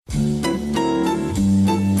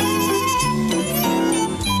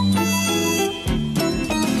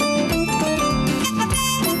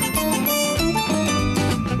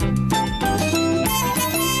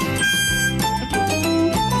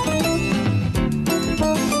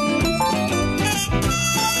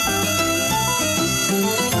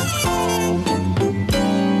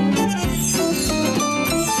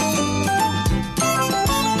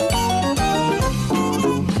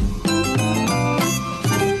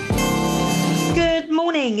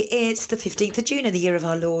It's the 15th of June in the year of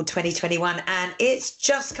our Lord 2021, and it's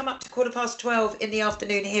just come up to 12:15 in the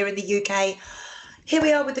afternoon here in the UK. Here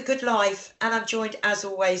we are with The Good Life, and I'm joined as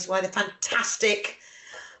always by the fantastic,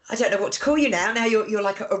 I don't know what to call you now. Now you're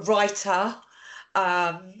like a writer,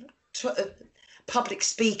 public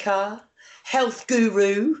speaker, health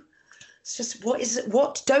guru. It's just,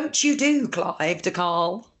 what don't you do, Clive de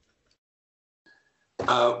Carl?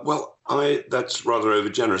 That's rather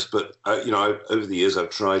overgenerous, but over the years I've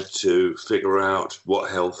tried to figure out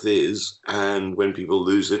what health is, and when people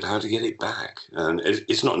lose it, how to get it back. And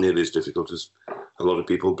it's not nearly as difficult as a lot of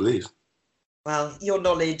people believe. Well, your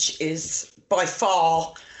knowledge is by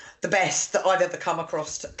far the best that I've ever come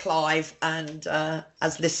across, Clive, and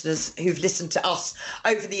as listeners who've listened to us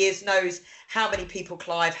over the years knows how many people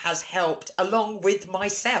Clive has helped, along with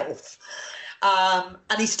myself. And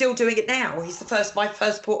he's still doing it now. He's my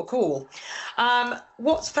first port of call.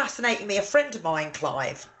 What's fascinating me, a friend of mine,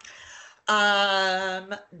 Clive,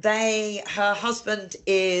 her husband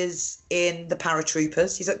is in the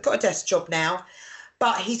paratroopers. He's got a desk job now,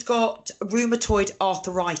 but he's got rheumatoid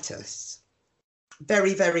arthritis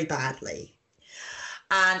very, very badly.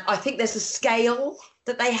 And I think there's a scale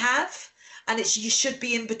that they have, and you should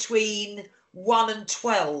be in between 1 and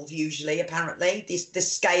 12 usually, apparently,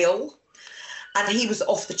 this scale. And he was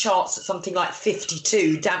off the charts at something like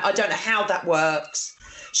 52. I don't know how that works.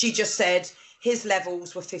 She just said his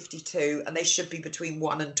levels were 52 and they should be between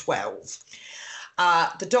 1 and 12.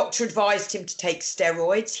 The doctor advised him to take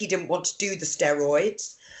steroids. He didn't want to do the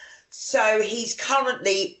steroids. So he's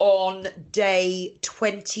currently on day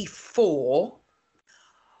 24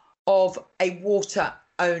 of a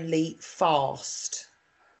water-only fast.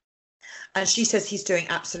 And she says he's doing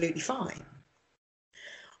absolutely fine.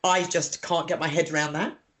 I just can't get my head around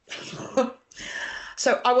that.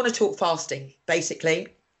 So I want to talk fasting, basically.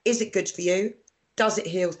 Is it good for you? Does it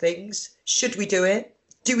heal things? Should we do it?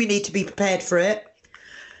 Do we need to be prepared for it?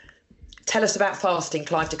 Tell us about fasting,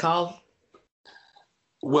 Clive de Carl.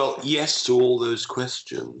 Well, yes to all those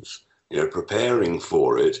questions. Preparing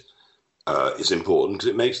for it is important because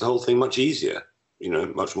it makes the whole thing much easier,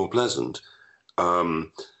 much more pleasant.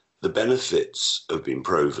 The benefits have been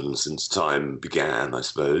proven since time began, I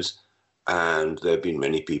suppose, and there have been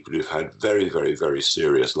many people who've had very, very, very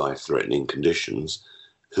serious life-threatening conditions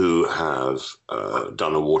who have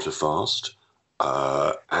done a water fast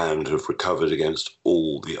and have recovered against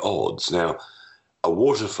all the odds. Now, a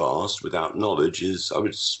water fast without knowledge is, I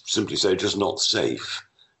would simply say, just not safe,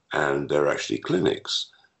 and there are actually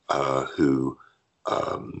clinics who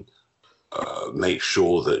make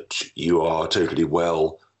sure that you are totally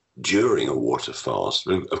well during a water fast.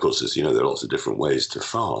 Of course, as you know, there are lots of different ways to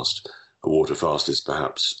fast. A water fast is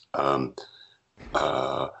perhaps one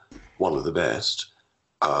of the best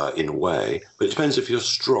in a way, but it depends if you're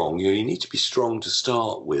strong. You need to be strong to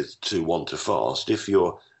start with to want to fast. If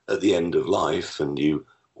you're at the end of life and you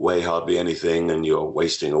weigh hardly anything and you're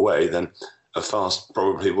wasting away, then a fast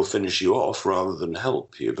probably will finish you off rather than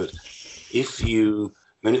help you. But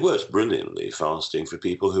it works brilliantly, fasting, for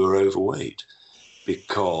people who are overweight.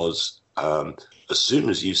 Because as soon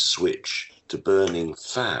as you switch to burning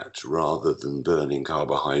fat rather than burning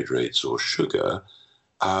carbohydrates or sugar,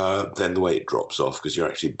 then the weight drops off because you're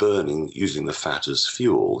actually using the fat as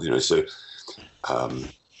fuel. So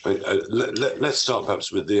let's start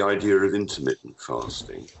perhaps with the idea of intermittent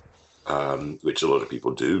fasting, which a lot of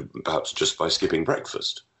people do, perhaps just by skipping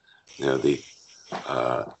breakfast. The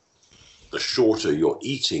shorter your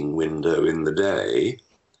eating window in the day,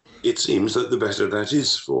 it seems that the better that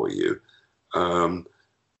is for you.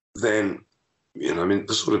 Then,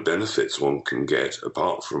 the sort of benefits one can get,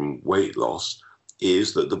 apart from weight loss,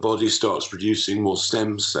 is that the body starts producing more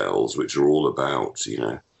stem cells, which are all about,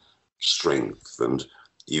 strength, and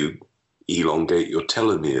you elongate your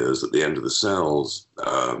telomeres at the end of the cells,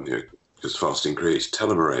 because fasting creates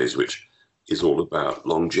telomerase, which is all about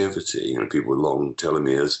longevity. People with long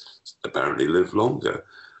telomeres apparently live longer.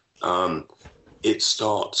 It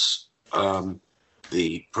starts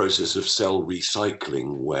the process of cell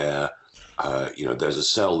recycling where, there's a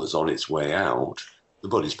cell that's on its way out. The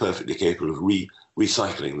body's perfectly capable of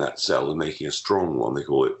recycling that cell and making a strong one. They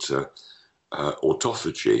call it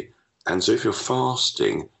autophagy. And so if you're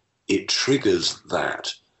fasting, it triggers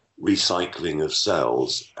that recycling of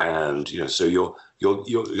cells. And, so you're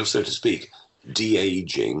so to speak,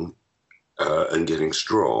 de-aging and getting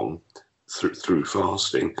strong through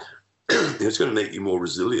fasting. It's going to make you more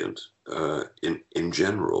resilient in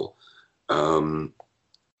general.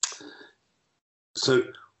 So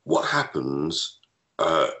what happens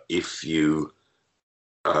if you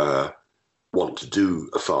want to do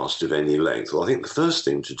a fast of any length? Well, I think the first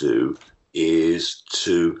thing to do is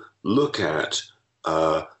to look at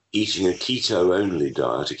eating a keto-only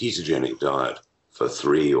diet, a ketogenic diet, for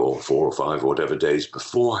 3 or 4 or 5 or whatever days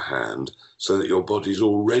beforehand, so that your body's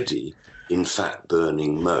already in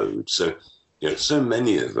fat-burning mode. So, so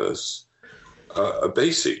many of us are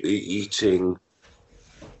basically eating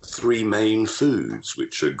 3 main foods,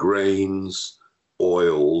 which are grains,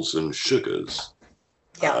 oils, and sugars.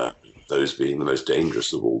 Yeah. Those being the most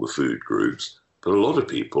dangerous of all the food groups. But a lot of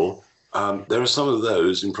people, there are some of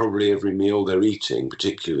those in probably every meal they're eating,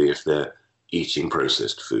 particularly if they're eating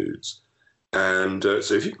processed foods. And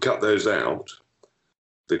so if you cut those out,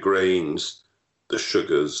 the grains, the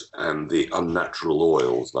sugars, and the unnatural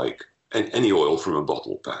oils, like any oil from a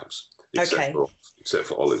bottle, perhaps, except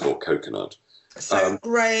for olive or coconut. So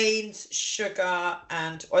grains, sugar,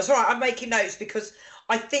 and it's all right. I'm making notes because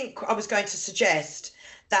I think I was going to suggest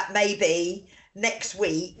that maybe next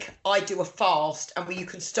week I do a fast, and you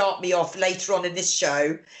can start me off later on in this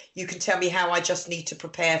show. You can tell me how I just need to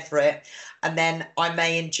prepare for it, and then I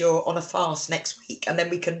may endure on a fast next week, and then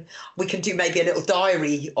we can do maybe a little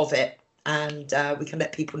diary of it, and we can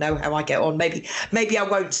let people know how I get on. Maybe I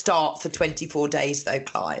won't start for 24 days though,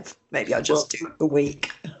 Clive. Maybe I'll just do a week.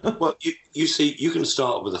 Well, you see, you can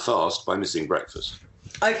start with a fast by missing breakfast.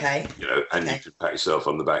 Okay. And you can pat yourself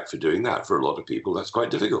on the back for doing that. For a lot of people, that's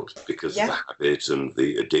quite difficult because of the habit and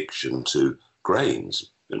the addiction to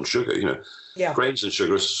grains and sugar. Grains and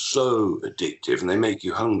sugar are so addictive and they make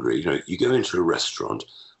you hungry. You go into a restaurant,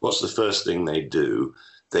 what's the first thing they do?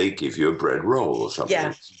 They give you a bread roll or something.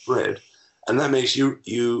 Yeah. Bread. And that makes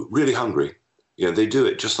you really hungry. They do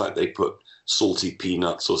it just like they put salty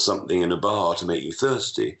peanuts or something in a bar to make you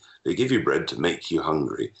thirsty. They give you bread to make you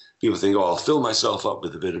hungry. People think, I'll fill myself up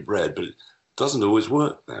with a bit of bread, but it doesn't always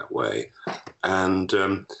work that way. And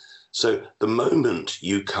so the moment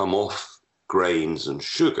you come off grains and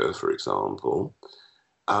sugar, for example,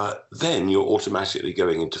 then you're automatically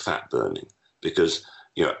going into fat burning because,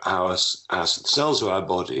 our cells of our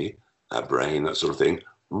body, our brain, that sort of thing,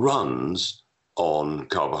 runs on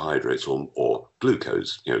carbohydrates or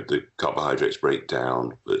glucose. The carbohydrates break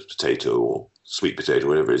down, whether it's potato or sweet potato,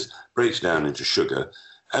 whatever it is, breaks down into sugar.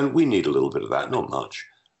 And we need a little bit of that, not much,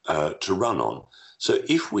 to run on. So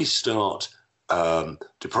if we start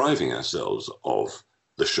depriving ourselves of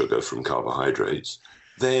the sugar from carbohydrates,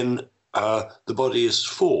 then the body is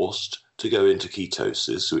forced to go into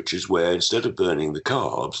ketosis, which is where instead of burning the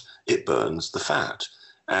carbs, it burns the fat.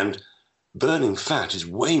 And burning fat is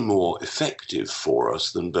way more effective for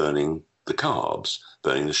us than burning the carbs,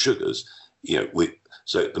 burning the sugars.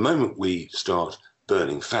 So at the moment we start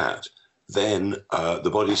burning fat, then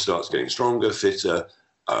the body starts getting stronger, fitter.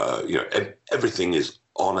 Everything is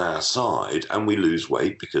on our side, and we lose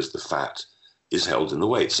weight because the fat is held in the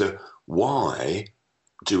weight. So why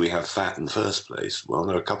do we have fat in the first place? Well,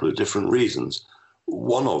 there are a couple of different reasons.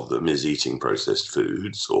 One of them is eating processed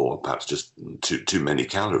foods, or perhaps just too many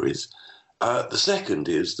calories. The second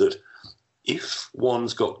is that if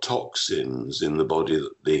one's got toxins in the body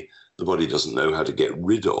that the body doesn't know how to get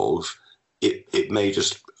rid of, it may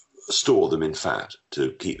just store them in fat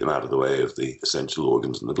to keep them out of the way of the essential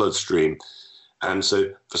organs in the bloodstream. And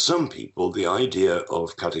so for some people, the idea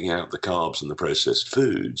of cutting out the carbs and the processed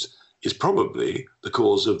foods is probably the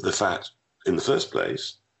cause of the fat in the first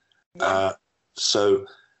place. Yeah.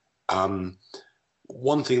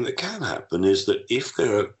 One thing that can happen is that if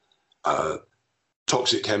there are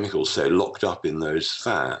toxic chemicals, say, locked up in those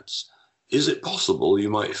fats, is it possible you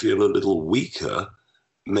might feel a little weaker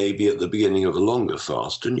maybe at the beginning of a longer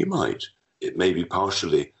fast? And you might. It may be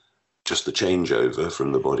partially just the changeover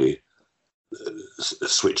from the body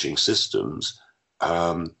switching systems.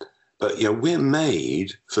 But we're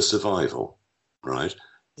made for survival, right?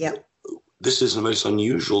 Yeah. This is the most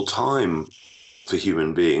unusual time for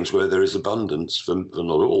human beings where there is abundance for not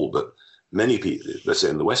all, but many people, let's say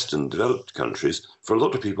in the Western developed countries, for a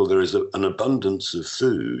lot of people, there is an abundance of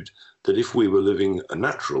food that if we were living a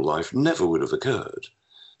natural life never would have occurred.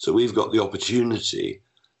 So we've got the opportunity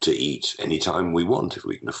to eat anytime we want if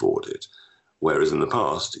we can afford it. Whereas in the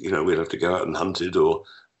past, we'd have to go out and hunt it or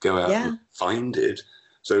go out and find it.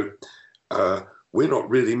 So we're not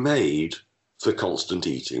really made for constant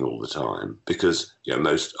eating all the time because,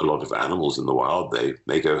 a lot of animals in the wild, they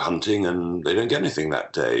may go hunting and they don't get anything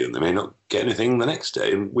that day and they may not get anything the next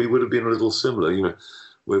day. And we would have been a little similar,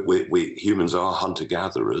 we humans are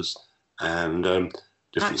hunter-gatherers and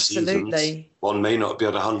different seasons. One may not be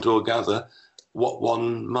able to hunt or gather what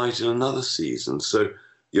one might in another season. So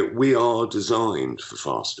we are designed for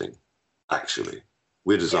fasting, actually.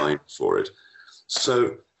 We're designed for it.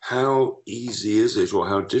 So how easy is it or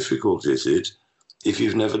how difficult is it if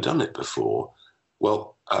you've never done it before?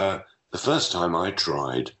 Well, the first time I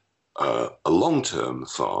tried a long-term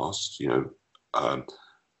fast,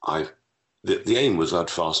 the aim was I'd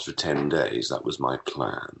fast for 10 days. That was my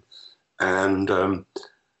plan. And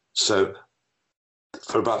so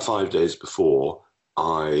for about 5 days before,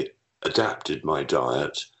 I adapted my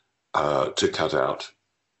diet to cut out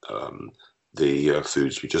the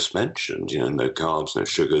foods we just mentioned, no carbs, no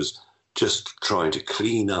sugars, just trying to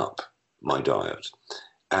clean up my diet.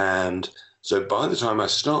 And so by the time I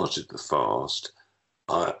started the fast,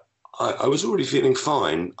 I was already feeling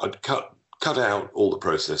fine. I'd cut out all the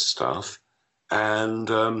processed stuff. And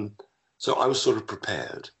so I was sort of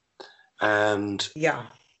prepared. And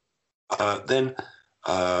then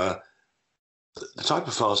the type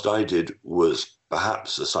of fast I did was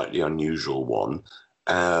perhaps a slightly unusual one.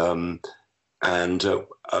 And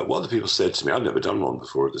what the people said to me, I'd never done one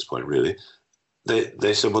before at this point, really.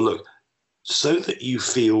 They said, well, look, so that you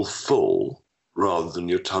feel full rather than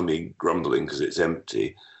your tummy grumbling because it's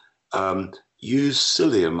empty, use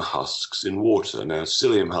psyllium husks in water. Now,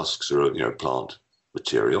 psyllium husks are, plant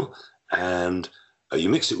material, and you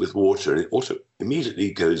mix it with water, and it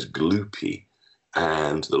immediately goes gloopy.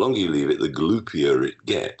 And the longer you leave it, the gloopier it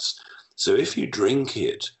gets. So if you drink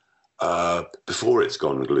it before it's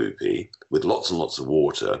gone gloopy with lots and lots of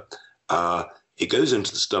water, it goes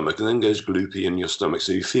into the stomach and then goes gloopy in your stomach.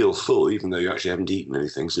 So you feel full, even though you actually haven't eaten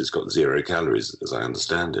anything. So it's got 0 calories, as I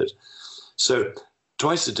understand it. So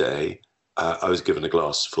twice a day, I was given a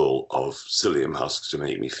glass full of psyllium husks to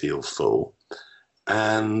make me feel full.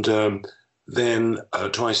 And then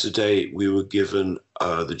twice a day, we were given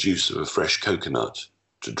the juice of a fresh coconut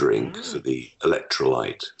to drink for the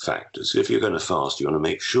electrolyte factors. If you're going to fast, you want to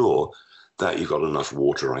make sure that you've got enough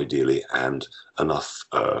water, ideally, and enough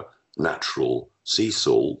natural sea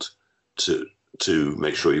salt to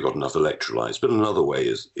make sure you've got enough electrolytes. But another way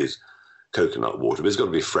is coconut water, but it's got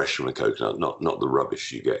to be fresh from a coconut, not the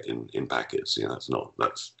rubbish you get in packets.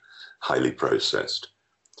 That's highly processed.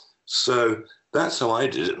 So that's how I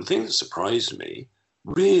did it. And the thing that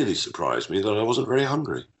really surprised me, that I wasn't very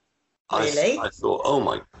hungry. Really? I thought, oh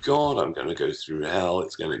my God, I'm going to go through hell.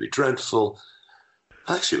 It's going to be dreadful.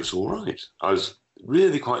 Actually, it was all right. I was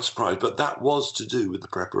really quite surprised, but that was to do with the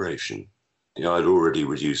preparation. I'd already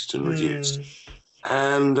reduced. And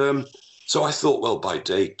so I thought, well, by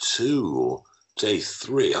day 2 or day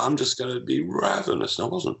 3, I'm just going to be ravenous. And I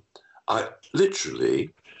wasn't. It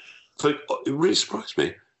really surprised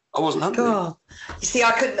me. I wasn't hungry. God. You see,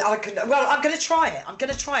 I couldn't. Well, I'm going to try it.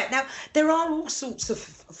 Now, there are all sorts of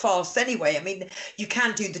fasts anyway. I mean, you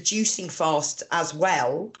can do the juicing fast as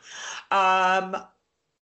well. But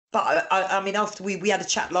I mean, after we had a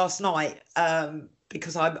chat last night,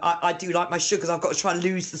 because I do like my sugars, I've got to try and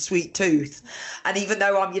lose the sweet tooth. And even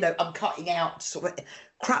though I'm cutting out sort of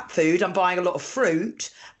crap food, I'm buying a lot of fruit,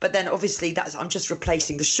 but then obviously I'm just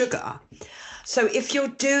replacing the sugar. So if you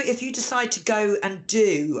decide to go and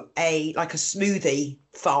do a smoothie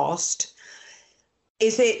fast,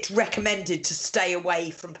 is it recommended to stay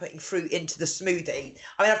away from putting fruit into the smoothie?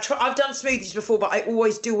 I mean, I've done smoothies before, but I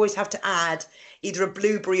always have to add either a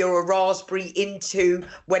blueberry or a raspberry into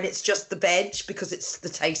when it's just the veg because the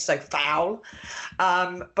taste so foul.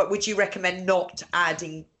 But would you recommend not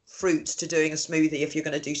adding fruits to doing a smoothie if you're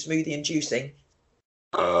going to do smoothie and juicing?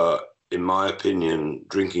 In my opinion,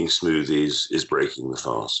 drinking smoothies is breaking the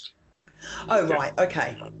fast. Oh, right.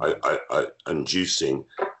 Okay. And juicing,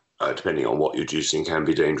 depending on what you're juicing, can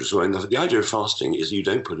be dangerous. Well, the idea of fasting is you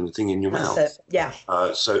don't put anything in your mouth. Yeah.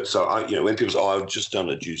 So when people say, I've just done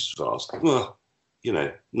a juice fast. Well,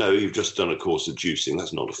 no, you've just done a course of juicing.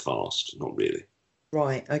 That's not a fast. Not really.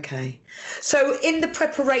 Right. Okay. So in the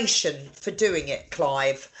preparation for doing it,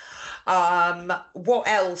 Clive, what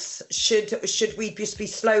else should we just be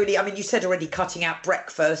slowly? I mean, you said already cutting out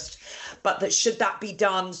breakfast, but should that be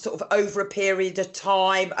done sort of over a period of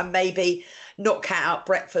time, and maybe not cut out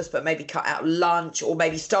breakfast, but maybe cut out lunch, or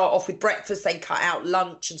maybe start off with breakfast, then cut out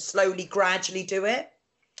lunch and slowly, gradually do it?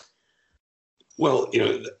 Well,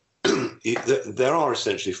 there are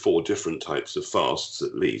essentially 4 different types of fasts,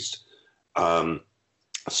 at least. An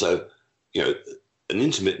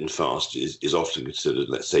intermittent fast is often considered,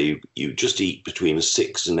 let's say you just eat between a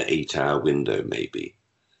 6 and 8 hour window, maybe.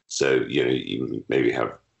 So, you maybe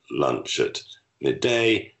have lunch at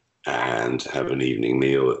midday and have an evening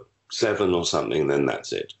meal at 7 or something, and then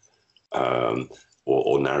that's it.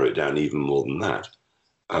 Or narrow it down even more than that.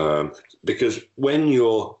 Because when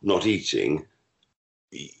you're not eating,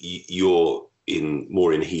 you're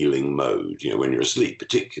more in healing mode. When you're asleep,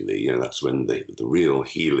 particularly, that's when the real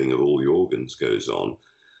healing of all the organs goes on.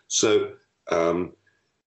 So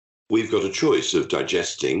we've got a choice of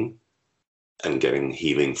digesting and getting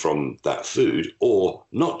healing from that food, or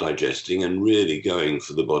not digesting and really going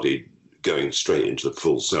for the body, going straight into the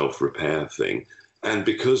full self-repair thing. And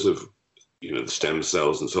because of, the stem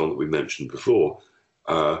cells and so on that we mentioned before,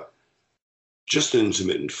 just an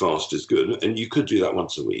intermittent fast is good. And you could do that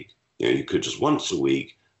once a week. You could just once a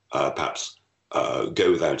week, perhaps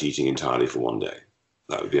go without eating entirely for one day.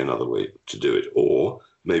 That would be another way to do it. Or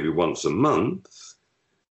maybe once a month,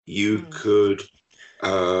 you could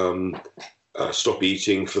stop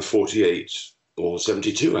eating for 48 or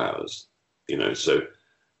 72 hours. So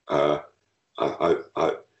I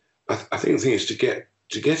think the thing is to get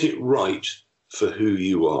it right for who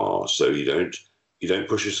you are, so you don't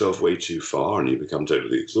push yourself way too far and you become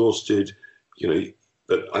totally exhausted.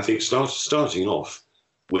 But I think starting off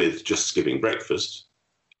with just skipping breakfast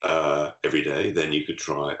every day, then you could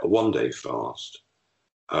try a one-day fast.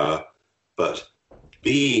 But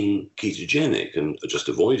being ketogenic and just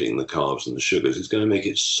avoiding the carbs and the sugars is going to make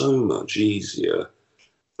it so much easier.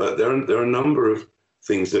 But there are a number of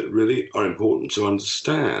things that really are important to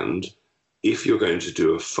understand if you're going to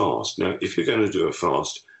do a fast. Now, if you're going to do a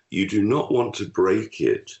fast, you do not want to break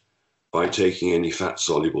it by taking any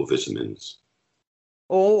fat-soluble vitamins.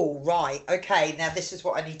 Oh, right. Okay. Now, this is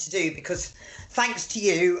what I need to do, because thanks to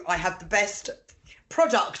you, I have the best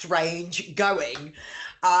product range going.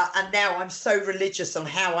 And now I'm so religious on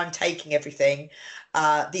how I'm taking everything.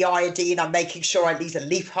 The iodine, I'm making sure I at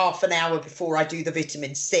least half an hour before I do the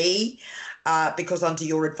vitamin C, because under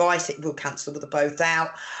your advice, it will cancel the both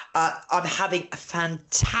out. I'm having a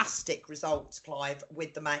fantastic results, Clive,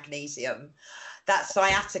 with the magnesium. That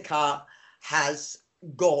sciatica has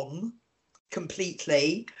gone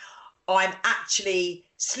completely. I'm actually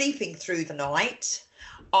sleeping through the night.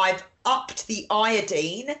 I've upped the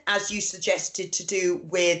iodine, as you suggested to do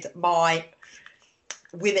with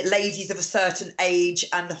ladies of a certain age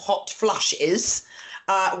and hot flushes,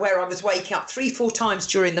 where I was waking up 3-4 times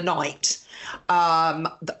during the night. I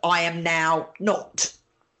am now not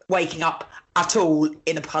waking up at all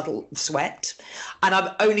in a puddle of sweat. And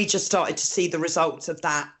I've only just started to see the results of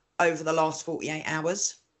that over the last 48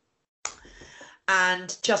 hours.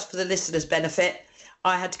 And just for the listeners' benefit,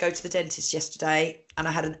 I had to go to the dentist yesterday and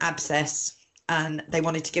I had an abscess and they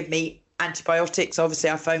wanted to give me antibiotics. Obviously,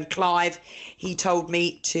 I phoned Clive. He told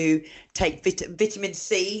me to take vitamin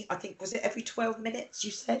C. I think, was it every 12 minutes,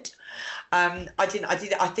 you said? I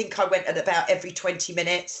think I went at about every 20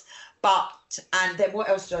 minutes. And then what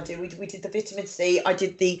else did I do? We did the vitamin C. I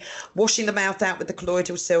did the washing the mouth out with the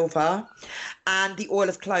colloidal silver and the oil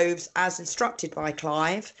of cloves as instructed by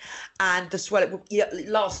Clive. And the swelling,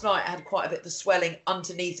 last night I had quite a bit of the swelling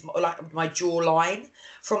underneath my jawline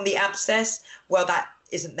from the abscess. Well, that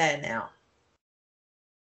isn't there now.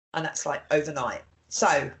 And that's like overnight.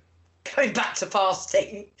 So going back to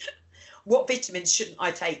fasting, what vitamins shouldn't I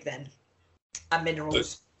take then? And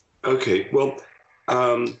minerals? Okay, well,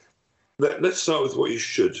 let's start with what you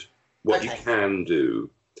should, you can do.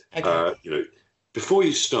 Okay. Before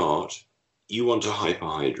you start, you want to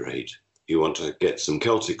hyperhydrate. You want to get some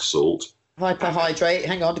Celtic salt. Hyperhydrate.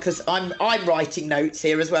 Hang on, because I'm writing notes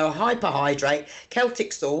here as well. Hyperhydrate,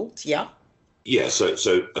 Celtic salt. Yeah. Yeah.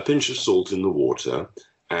 So a pinch of salt in the water,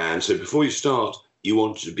 and so before you start, you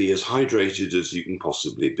want to be as hydrated as you can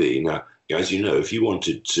possibly be. Now, as you know, if you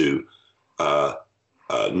wanted to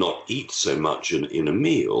not eat so much in a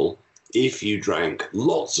meal, if you drank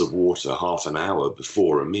lots of water half an hour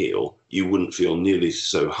before a meal, you wouldn't feel nearly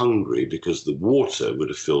so hungry because the water would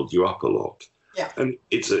have filled you up a lot. Yeah. And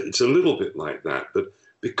it's a little bit like that. But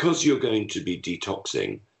because you're going to be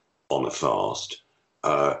detoxing on a fast,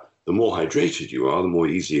 the more hydrated you are, the more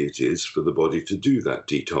easy it is for the body to do that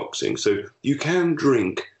detoxing. So you can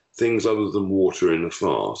drink things other than water in a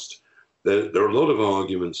fast. There are a lot of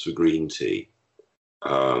arguments for green tea.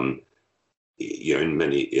 In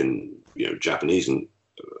Japanese and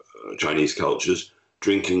Chinese cultures,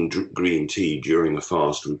 drinking green tea during a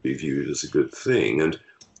fast would be viewed as a good thing. And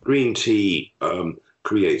green tea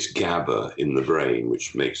creates GABA in the brain,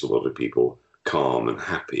 which makes a lot of people calm and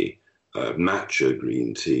happy. Matcha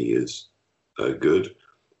green tea is good.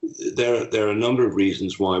 There are a number of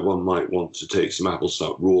reasons why one might want to take some raw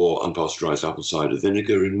unpasteurized apple cider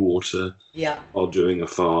vinegar in water while doing a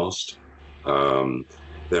fast. There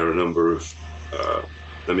are a number of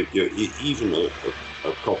even a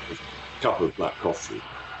cup of black coffee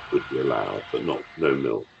would be allowed, but no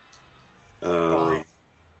milk. Right.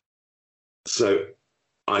 So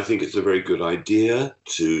I think it's a very good idea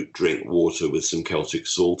to drink water with some Celtic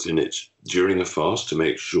salt in it during a fast to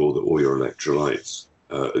make sure that all your electrolytes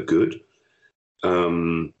are good.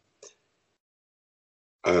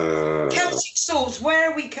 Celtic salts.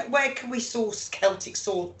 Where can we source Celtic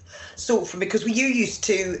salt from? Because you used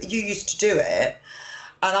to do it,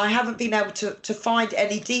 and I haven't been able to find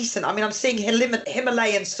any decent. I mean, I'm seeing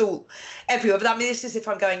Himalayan salt everywhere, but I mean, this is if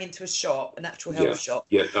I'm going into a shop, a natural health shop.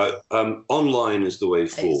 Yeah, online is the way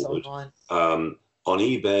forward. On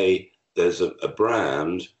eBay, there's a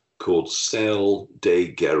brand called Sel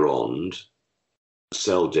de Guérande,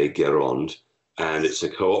 and it's a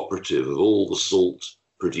cooperative of all the salt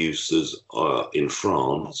producers in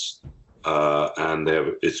France, and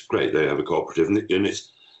it's great. They have a cooperative, and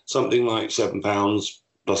it's something like £7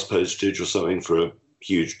 plus postage or something for a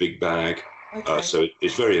huge big bag. Okay. So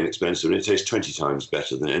it's very inexpensive, and it tastes 20 times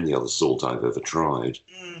better than any other salt I've ever tried.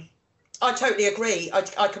 I totally agree.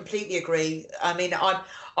 I completely agree. I mean, I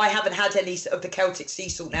haven't had any of the Celtic sea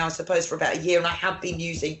salt now, I suppose, for about a year, and I have been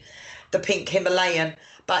using the pink Himalayan,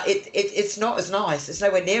 but it's not as nice. It's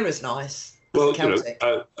nowhere near as nice. Well,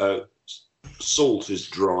 salt is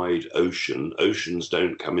dried ocean. Oceans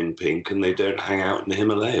don't come in pink, and they don't hang out in the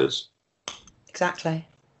Himalayas. Exactly.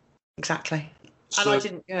 So, and I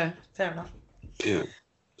didn't. Yeah, fair enough. Yeah.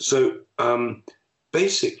 So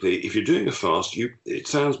basically, if you're doing a fast, it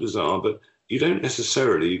sounds bizarre, but you don't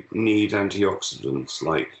necessarily need antioxidants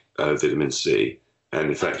like vitamin C. And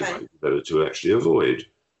in fact, it might be better to actually avoid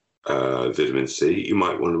vitamin C. You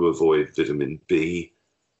might want to avoid vitamin B,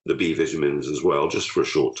 the B vitamins as well, just for a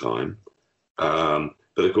short time. But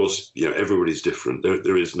of course, everybody's different.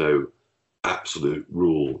 There is no absolute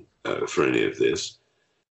rule for any of this.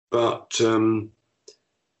 But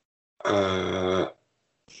I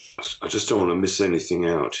just don't want to miss anything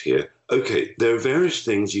out here. Okay, there are various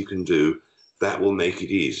things you can do that will make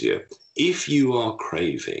it easier. If you are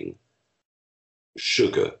craving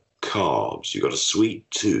sugar, carbs, you've got a sweet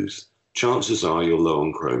tooth, chances are you're low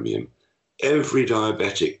on chromium. Every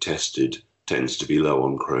diabetic tested tends to be low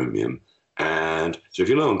on chromium. And so if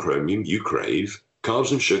you're low on chromium, you crave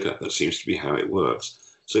carbs and sugar. That seems to be how it works.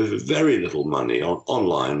 So for very little money,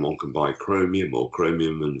 online one can buy chromium or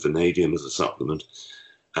chromium and vanadium as a supplement.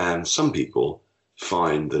 And some people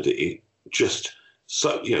find that they're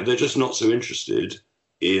just not so interested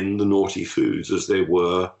in the naughty foods as they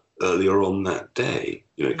were earlier on that day.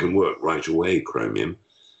 It can work right away, chromium.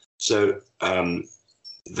 So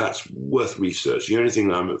that's worth research. The only thing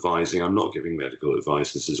that I'm advising, I'm not giving medical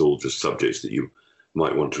advice. This is all just subjects that you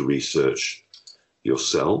might want to research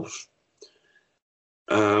yourself.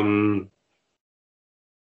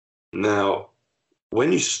 Now,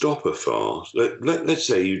 when you stop a fast, let's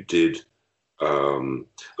say you did,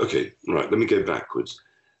 okay, right, let me go backwards.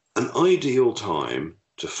 An ideal time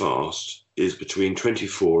to fast is between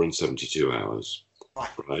 24 and 72 hours,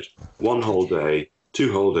 right? 1 whole day,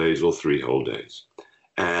 2 whole days, or 3 whole days.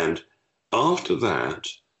 And after that,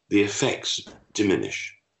 the effects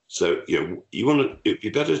diminish. So, it'd be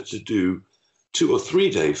better to do 2 or 3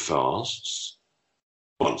 day fasts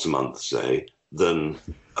once a month, say, than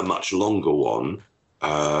a much longer one,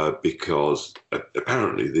 because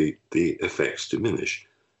apparently the effects diminish.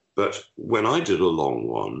 But when I did a long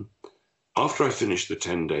one, after I finished the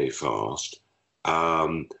 10-day fast,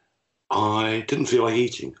 I didn't feel like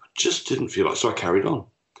eating. I just didn't feel like, so I carried on.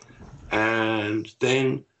 And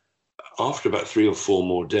then after about 3 or 4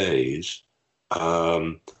 more days,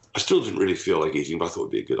 I still didn't really feel like eating, but I thought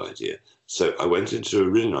it'd be a good idea. So I went into a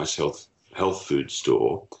really nice health food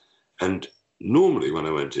store, and normally when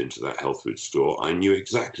I went into that health food store, I knew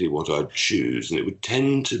exactly what I'd choose, and it would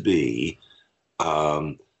tend to be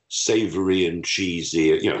savory and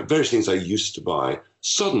cheesy, various things I used to buy.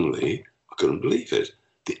 Suddenly, I couldn't believe it.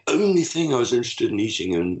 The only thing I was interested in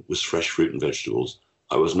eating was fresh fruit and vegetables.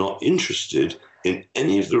 I was not interested in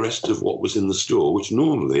any of the rest of what was in the store, which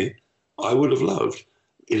normally I would have loved.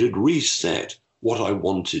 It had reset what I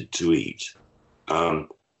wanted to eat.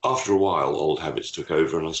 After a while, old habits took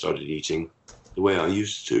over and I started eating the way I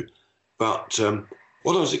used to. But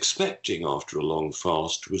what I was expecting after a long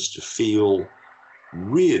fast was to feel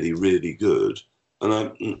really, really good. And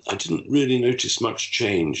I didn't really notice much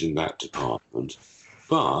change in that department.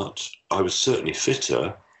 But I was certainly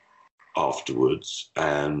fitter afterwards,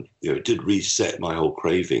 and it did reset my whole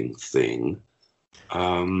craving thing.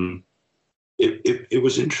 It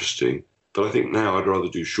was interesting, but I think now I'd rather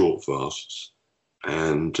do short fasts.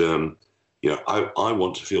 And, I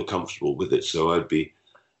want to feel comfortable with it. So I'd be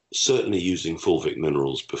certainly using fulvic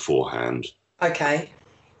minerals beforehand. Okay.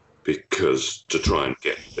 Because to try and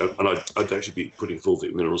I'd actually be putting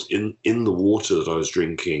fulvic minerals in the water that I was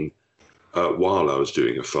drinking while I was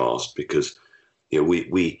doing a fast, because,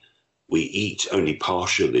 we eat only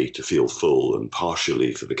partially to feel full and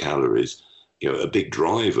partially for the calories. a big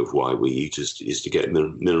drive of why we eat is to get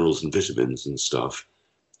minerals and vitamins and stuff.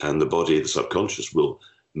 And the body, the subconscious, will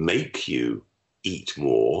make you eat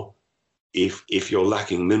more if you're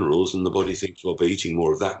lacking minerals, and the body thinks, well, by eating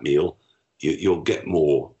more of that meal, you'll get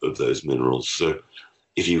more of those minerals. So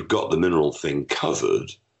if you've got the mineral thing covered,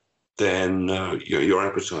 then your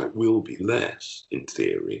appetite will be less, in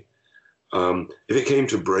theory. If it came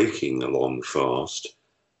to breaking a long fast,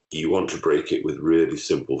 you want to break it with really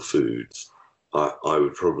simple foods. I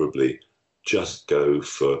would probably just go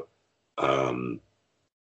for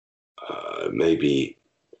maybe,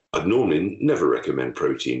 I'd normally never recommend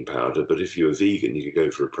protein powder, but if you're a vegan, you could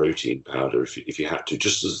go for a protein powder if you had to,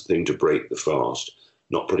 just as a thing to break the fast,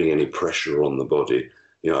 not putting any pressure on the body.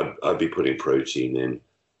 I'd be putting protein in,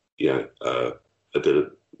 a bit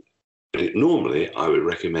of, normally I would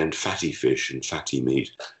recommend fatty fish and fatty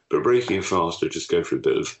meat, but breaking a fast, I'd just go for a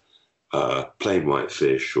bit of plain white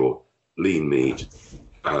fish or lean meat,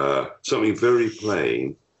 something very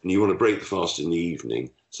plain. And you want to break the fast in the evening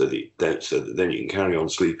so that then you can carry on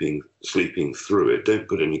sleeping through it. Don't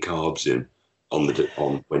put any carbs in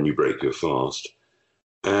on when you break your fast.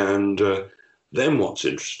 And then what's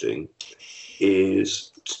interesting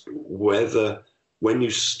is whether when you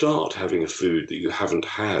start having a food that you haven't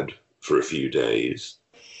had for a few days,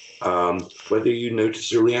 whether you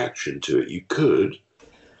notice a reaction to it. You could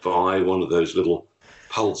buy one of those little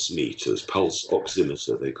pulse meters, pulse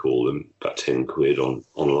oximeter they call them, about 10 quid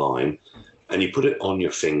online, and you put it on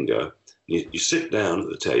your finger. You sit down at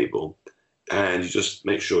the table and you just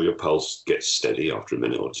make sure your pulse gets steady after a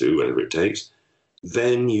minute or two, whatever it takes.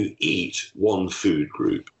 Then you eat one food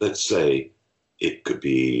group. Let's say it could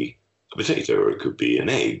be a potato, or it could be an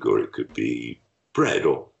egg, or it could be bread,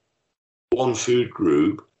 or one food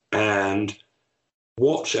group, and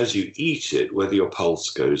watch as you eat it whether your pulse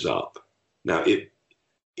goes up. Now,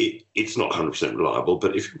 it's not 100% reliable,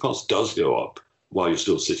 but if your pulse does go up while you're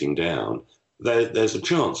still sitting down, there's a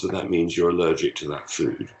chance that means you're allergic to that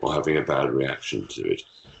food or having a bad reaction to it.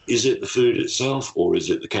 Is it the food itself, or is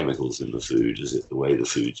it the chemicals in the food? Is it the way the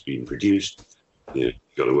food's been produced? You've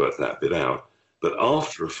got to work that bit out. But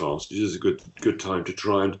after a fast, it is a good time to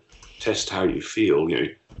try and test how you feel.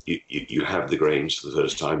 You have the grains for the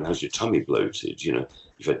first time. Has your tummy bloated? You've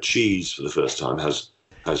had cheese for the first time. Has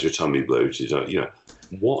your tummy bloated?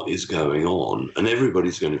 What is going on? And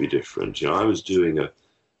everybody's going to be different. I was doing a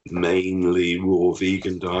mainly raw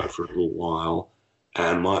vegan diet for a little while,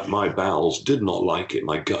 and my bowels did not like it.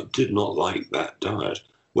 My gut did not like that diet.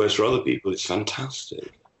 Whereas for other people, it's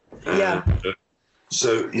fantastic. Yeah.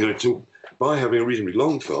 So, by having a reasonably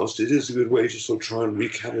long fast, it is a good way to sort of try and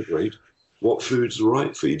recalibrate what food's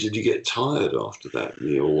right for you. Did you get tired after that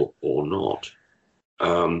meal or not?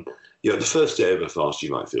 The first day of a fast, you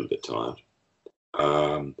might feel a bit tired.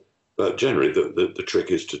 But generally, the trick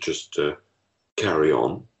is to just carry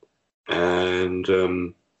on. And,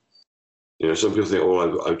 some people think,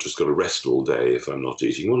 I've just got to rest all day if I'm not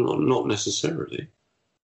eating. Well, not necessarily.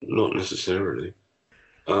 Not necessarily.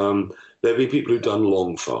 There have been people who've done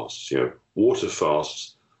long fasts, water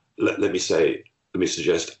fasts, let me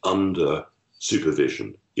suggest under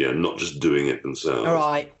supervision, not just doing it themselves. All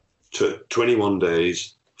right. 21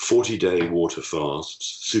 days, 40-day water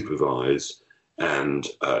fasts, supervised, and,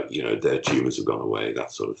 their tumours have gone away,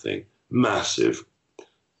 that sort of thing. Massive.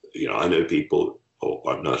 I know people,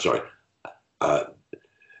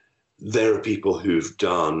 there are people who've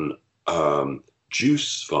done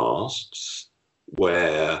juice fasts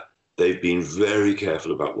where they've been very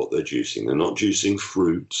careful about what they're juicing. They're not juicing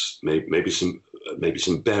fruits, maybe some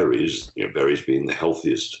berries, berries being the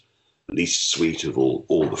healthiest, least sweet of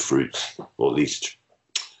all the fruits, or least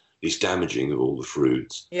damaging of all the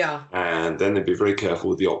fruits. Yeah. And then they'd be very careful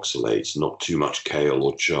with the oxalates, not too much kale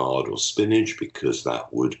or chard or spinach, because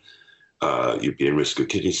that would, you'd be in risk of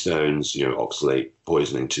kidney stones, oxalate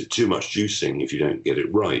poisoning. Too much juicing, if you don't get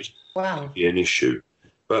it right, wow, could be an issue.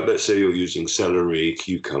 But let's say you're using celery,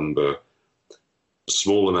 cucumber,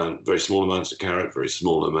 very small amounts of carrot, very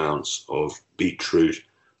small amounts of beetroot.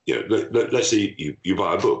 Let's say you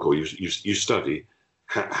buy a book, or you study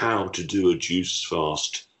how to do a juice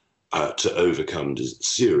fast to overcome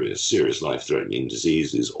serious life-threatening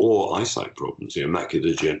diseases or eyesight problems,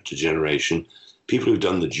 macular degeneration. People who've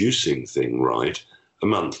done the juicing thing right, a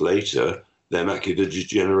month later, their macular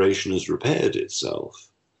degeneration has repaired itself.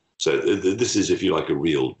 So this is, if you like, a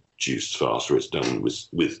real juiced fast, where it's done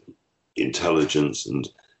with intelligence and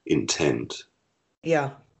intent.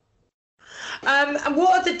 Yeah. And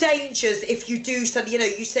what are the dangers if you do something? You know,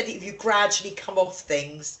 you said if you gradually come off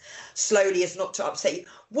things slowly as not to upset you.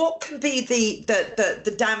 What can be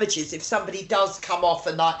the damages if somebody does come off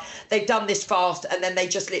and like they've done this fast and then they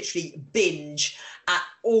just literally binge at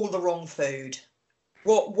all the wrong food?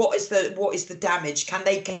 What is the damage? Can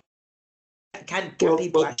people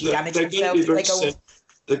actually damage themselves if they go off?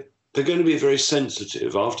 They're going to be very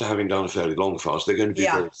sensitive after having done a fairly long fast. They're going to be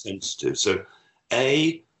very sensitive. So,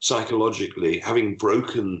 psychologically, having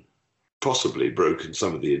possibly broken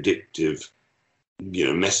some of the addictive,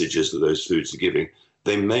 messages that those foods are giving,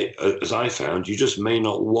 they may, as I found, you just may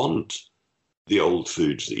not want the old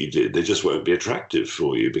foods that you did. They just won't be attractive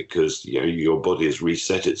for you because, your body has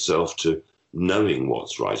reset itself to knowing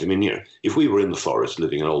what's right. I mean, if we were in the forest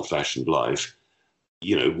living an old-fashioned life,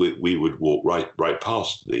 we would walk right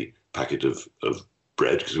past the packet of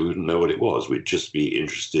bread because we wouldn't know what it was. We'd just be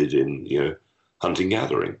interested in, hunting,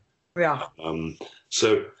 gathering. Yeah.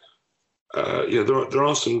 So there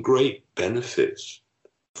are some great benefits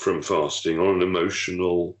from fasting on an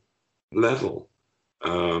emotional level.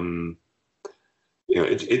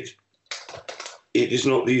 It is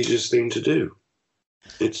not the easiest thing to do.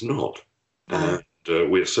 It's not. And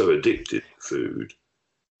we're so addicted to food.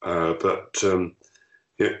 But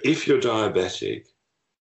if you're diabetic,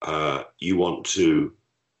 you want to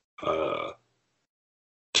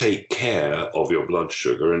take care of your blood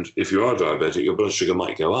sugar. And if you are diabetic, your blood sugar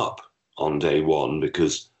might go up on day one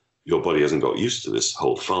because your body hasn't got used to this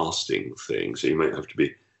whole fasting thing. So you might have to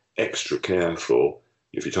be extra careful.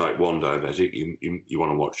 If you're type 1 diabetic, you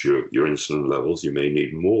want to watch your insulin levels. You may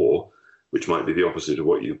need more, which might be the opposite of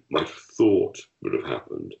what you might have thought would have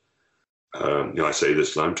happened. I say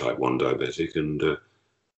this, I'm type 1 diabetic, and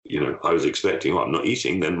I was expecting, I'm not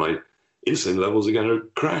eating, then my insulin levels are going to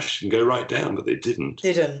crash and go right down, but they didn't.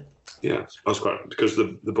 Yeah, I was quite, because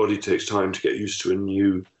the body takes time to get used to a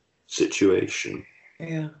new situation.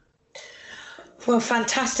 Yeah. Well,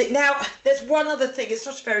 fantastic. Now, there's one other thing. It's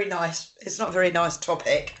not very nice. It's not a very nice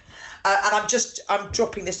topic. And I'm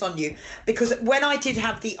dropping this on you because when I did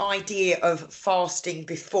have the idea of fasting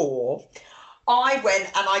before, I went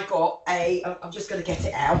and I got I'm just going to get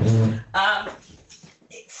it out.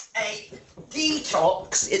 It's a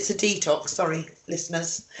detox. Sorry,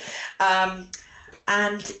 listeners.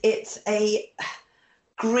 And it's a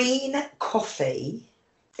green coffee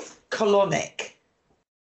colonic.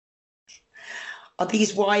 Are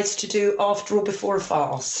these wise to do after or before a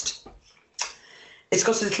fast? It's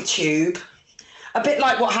got a little tube, a bit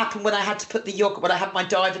like what happened when I had to put the yogurt, when I had my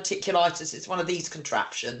diverticulitis. It's one of these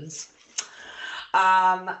contraptions.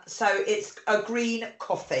 So it's a green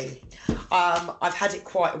coffee. I've had it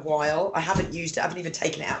quite a while. I haven't used it. I haven't even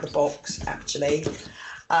taken it out of the box, actually.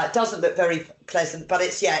 It doesn't look very pleasant, but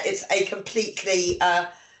it's a completely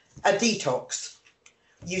a detox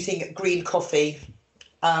using green coffee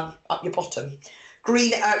up your bottom.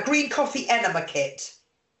 Green coffee enema kit.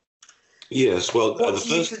 Yes, well, what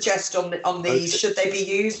do you suggest on these? Okay. Should they be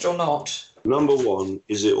used or not? Number one,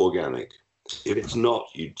 is it organic? If it's not,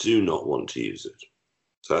 you do not want to use it.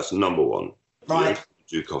 So that's number one. Right. You don't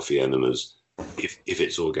do coffee enemas if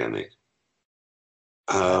it's organic.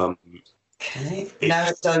 Okay. No,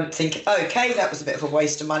 I don't think. Okay, that was a bit of a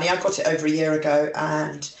waste of money. I got it over a year ago,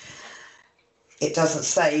 and it doesn't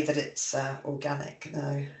say that it's organic.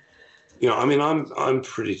 No. I mean, I'm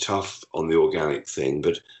pretty tough on the organic thing,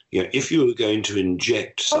 but if you were going to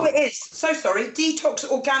inject something... Oh, it is. So sorry. Detox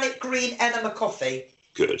organic green enema coffee.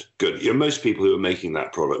 Good. Most people who are making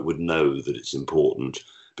that product would know that it's important,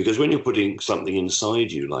 because when you're putting something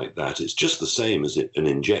inside you like that, it's just the same as an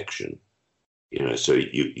injection. So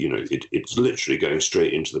it's literally going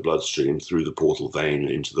straight into the bloodstream through the portal vein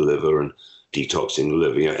into the liver and detoxing the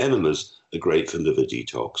liver. Enemas are great for liver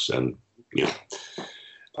detox and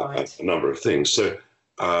right. a number of things. So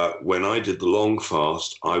when I did the long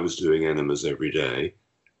fast, I was doing enemas every day,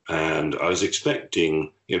 and I was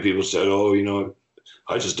expecting. People said, "Oh,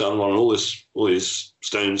 I just done one, and all these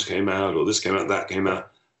stones came out, or this came out, that came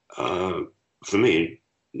out." For me,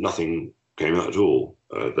 nothing came out at all.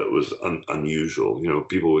 That was unusual.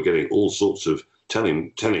 People were getting all sorts of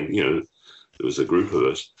telling. There was a group of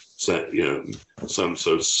us said, some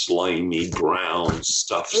sort of slimy brown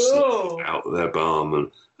stuff out of their bum,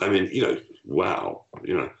 and I mean, wow,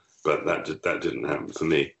 But that didn't happen for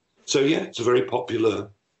me. So yeah, it's a very popular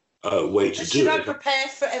way to do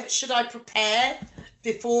it. Should I prepare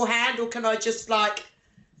beforehand, or can I just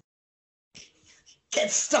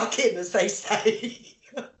get stuck in, as they say?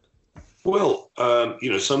 Well,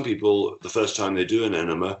 some people, the first time they do an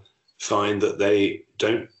enema, find that they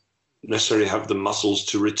don't necessarily have the muscles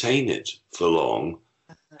to retain it for long.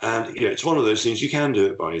 And it's one of those things, you can do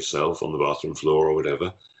it by yourself on the bathroom floor or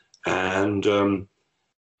whatever. And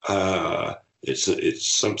it's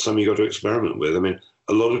something you've got to experiment with. I mean,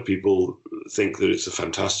 a lot of people think that it's a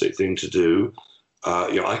fantastic thing to do.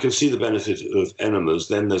 I can see the benefit of enemas.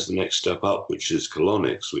 Then there's the next step up, which is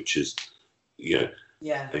colonics, which is,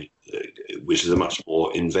 which is a much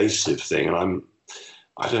more invasive thing. And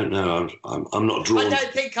I don't know. I'm not drawn. I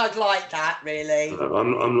don't think I'd like that, really.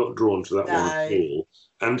 I'm not drawn to that one at all.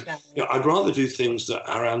 And I'd rather do things that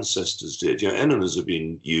our ancestors did. Enemas have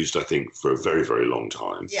been used, I think, for a very, very long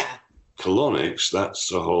time. Yeah. Colonics,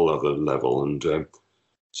 that's a whole other level. And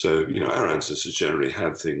so, our ancestors generally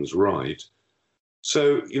had things right.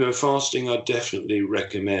 So, fasting, I definitely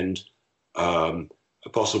recommend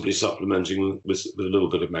possibly supplementing with a little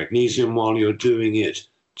bit of magnesium while you're doing it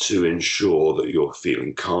to ensure that you're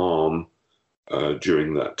feeling calm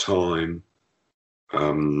during that time.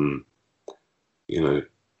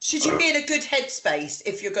 Should you be in a good headspace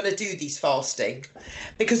if you're going to do these fasting?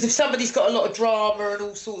 Because if somebody's got a lot of drama and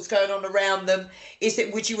all sorts going on around them,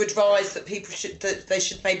 would you advise that they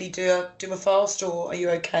should maybe do a fast, or are you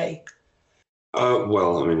okay?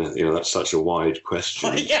 Well, I mean, that's such a wide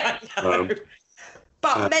question. Yeah, I know.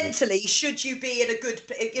 But mentally, should you be in a good,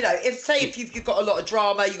 if you've got a lot of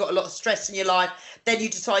drama, you've got a lot of stress in your life, then you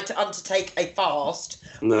decide to undertake a fast,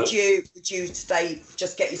 would you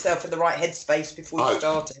just get yourself in the right headspace before you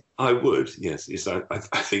started? I would, yes. I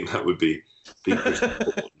think that would be pretty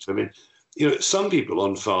important. I mean, some people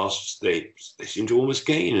on fasts, they seem to almost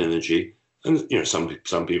gain energy. And, some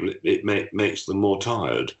people, it makes them more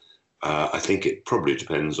tired. I think it probably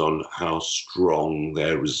depends on how strong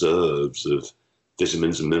their reserves of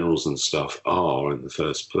vitamins and minerals and stuff are in the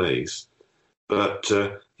first place. But,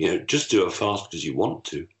 just do a fast because you want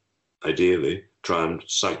to, ideally. Try and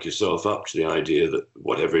psych yourself up to the idea that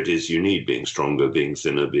whatever it is you need, being stronger, being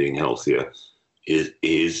thinner, being healthier,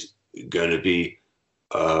 is going to be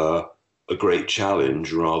a great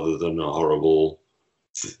challenge rather than a horrible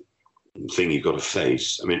thing you've got to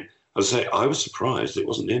face. I mean, as I say, I was surprised it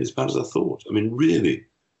wasn't nearly as bad as I thought. I mean, really,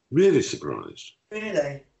 really surprised.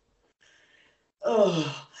 Really?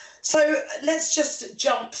 Oh, so let's just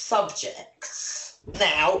jump subjects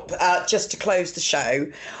now, just to close the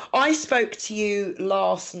show. I spoke to you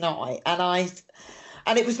last night,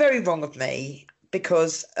 and it was very wrong of me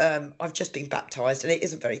because I've just been baptised and it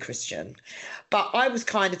isn't very Christian. But I was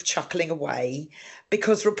kind of chuckling away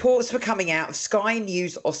because reports were coming out of Sky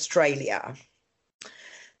News Australia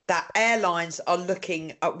that airlines are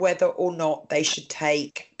looking at whether or not they should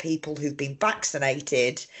take people who've been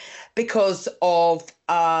vaccinated because of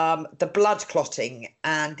the blood clotting,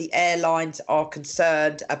 and the airlines are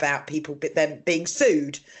concerned about people then being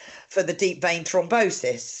sued for the deep vein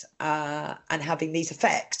thrombosis and having these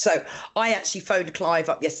effects. So I actually phoned Clive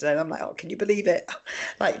up yesterday and I'm like, oh, can you believe it?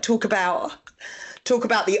 Like, talk about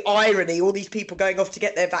the irony, all these people going off to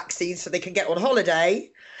get their vaccines so they can get on holiday.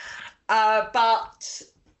 But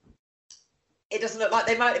it doesn't look like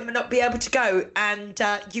they might not be able to go. And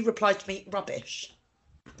you replied to me, rubbish.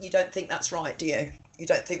 You don't think that's right, do you? You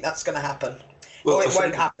don't think that's going to happen? Well, or it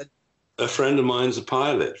won't happen? A friend of mine's a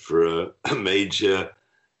pilot for a major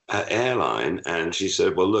airline, and she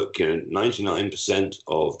said, well, look, 99%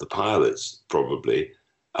 of the pilots probably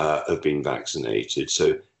have been vaccinated.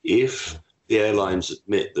 So if the airlines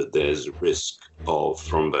admit that there's a risk of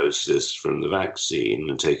thrombosis from the vaccine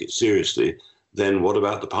and take it seriously, then what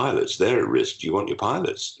about the pilots? They're at risk. Do you want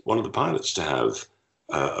one of the pilots to have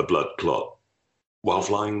a blood clot while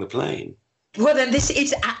flying the plane? Well, then this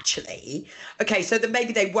is actually, okay, so then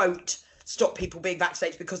maybe they won't stop people being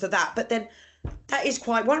vaccinated because of that. But then that is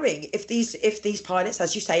quite worrying if these pilots,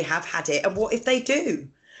 as you say, have had it. And what if they do?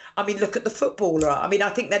 I mean, look at the footballer. I mean, I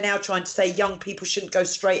think they're now trying to say young people shouldn't go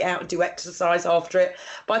straight out and do exercise after it.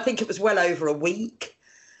 But I think it was well over a week.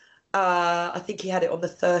 I think he had it on the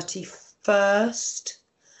 31st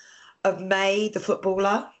of May, the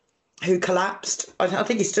footballer who collapsed. I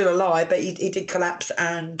think he's still alive, but he did collapse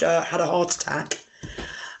and had a heart attack.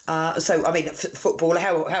 So, I mean, footballer,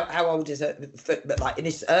 how old is it? Like in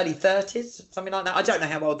his early 30s, something like that. I don't know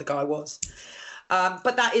how old the guy was.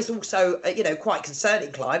 But that is also, quite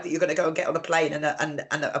concerning, Clive, that you're going to go and get on a plane and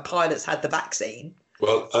a pilot's had the vaccine.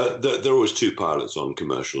 Well, there are always two pilots on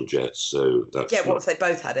commercial jets, so that's... Yeah, what if they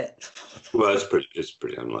both had it? Well, it's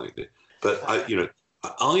pretty unlikely. But,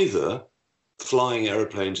 either flying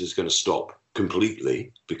aeroplanes is going to stop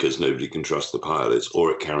completely because nobody can trust the pilots,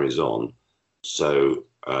 or it carries on. So,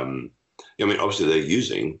 obviously they're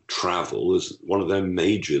using travel as one of their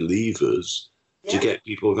major levers to get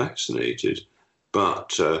people vaccinated.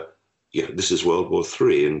 But this is World War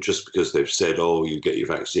III, and just because they've said, oh, you get your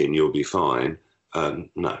vaccine, you'll be fine.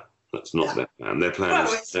 No, that's not their plan. Their plan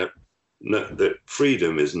is that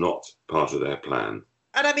freedom is not part of their plan.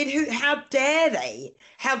 And I mean, how dare they?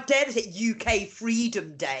 How dare they say UK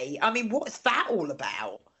Freedom Day? I mean, what's that all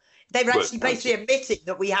about? They were actually basically admitting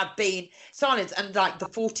that we have been silenced, and like the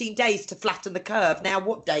 14 days to flatten the curve. Now,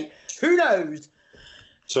 what date? Who knows?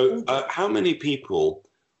 So how many people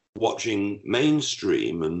watching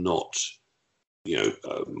mainstream and not,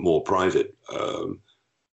 more private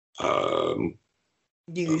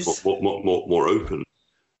news, more open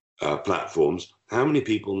platforms, how many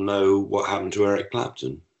people know what happened to Eric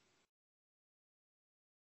Clapton?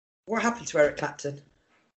 What happened to Eric Clapton?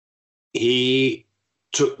 He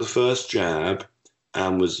took the first jab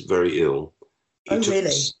and was very ill.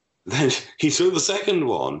 Really? Then he took the second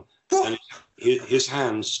one, and his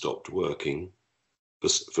hands stopped working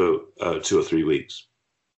for 2 or 3 weeks.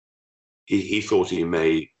 He thought he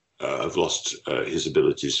may have lost his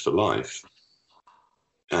abilities for life.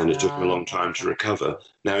 And it took him a long time to recover.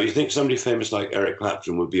 Now, you think somebody famous like Eric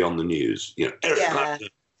Clapton would be on the news? Eric Clapton.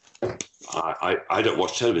 I don't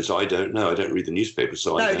watch television, so I don't know. I don't read the newspaper,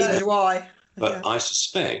 so I don't know. Neither do I. But I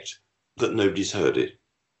suspect that nobody's heard it.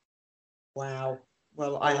 Wow.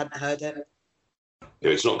 Well, I hadn't heard it.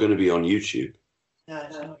 It's not going to be on YouTube. No,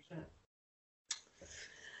 it's not.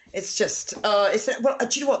 It's just, well,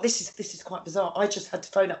 do you know what? This is quite bizarre. I just had to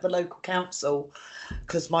phone up the local council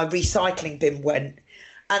because my recycling bin went.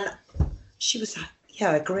 And she was like,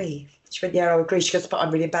 yeah, I agree. She went, yeah, I agree. She goes, but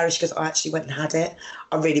I'm really embarrassed. She goes, I actually went and had it.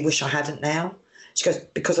 I really wish I hadn't now. She goes,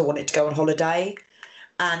 because I wanted to go on holiday.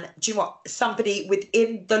 And do you know what? Somebody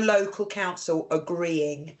within the local council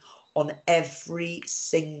agreeing on every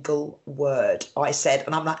single word I said.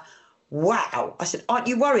 And I'm like, wow. I said, aren't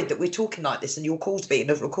you worried that we're talking like this and your call's being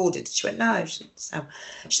recorded? She went, no. She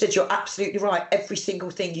said, you're absolutely right. Every single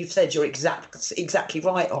thing you've said, you're exactly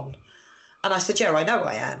right on. And I said, yeah, I know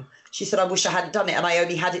I am. She said, I wish I hadn't done it, and I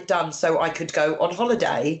only had it done so I could go on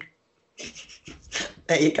holiday.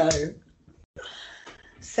 There you go.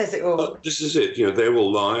 Says it all. But this is it. They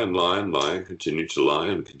will lie and lie and lie and continue to lie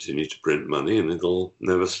and continue to print money, and it'll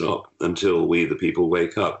never stop until we, the people,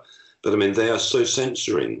 wake up. But, I mean, they are so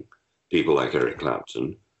censoring people like Eric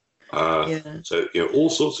Clapton. So, all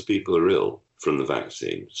sorts of people are ill from the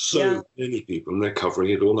vaccine. So many people, and they're covering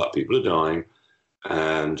it all up. People are dying.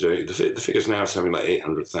 And the figures now are something like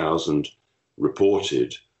 800,000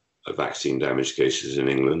 reported vaccine damage cases in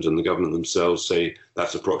England, and the government themselves say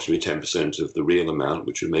that's approximately 10% of the real amount,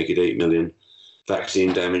 which would make it 8 million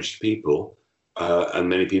vaccine damaged people. And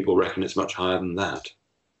many people reckon it's much higher than that.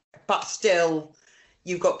 But still,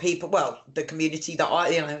 you've got people, well, the community that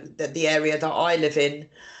the area that I live in,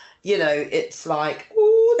 it's like,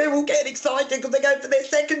 oh, they're all getting excited because they're going for their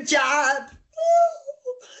second jab.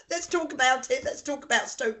 Let's talk about it. Let's talk about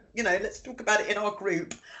Stoke. Let's talk about it in our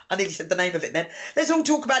group. I nearly said the name of it then. Let's all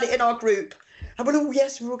talk about it in our group. And we're all,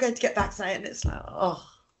 yes, we're all going to get vaccinated. And it's like, oh,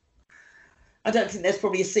 I don't think there's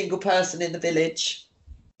probably a single person in the village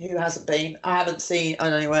who hasn't been. I haven't seen.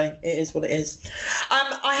 And anyway, it is what it is.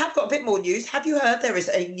 I have got a bit more news. Have you heard there is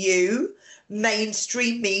a new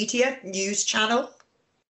mainstream media news channel?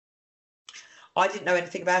 I didn't know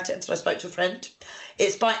anything about it until I spoke to a friend.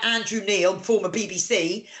 It's by Andrew Neil, former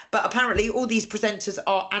BBC, but apparently all these presenters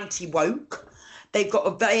are anti-woke. They've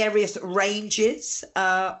got various ranges,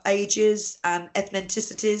 ages and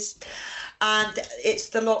ethnicities, and it's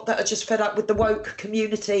the lot that are just fed up with the woke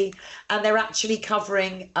community, and they're actually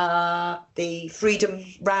covering the freedom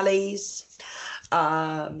rallies.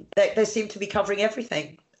 They seem to be covering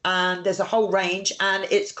everything. And there's a whole range, and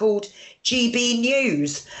it's called GB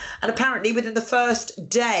News. And apparently within the first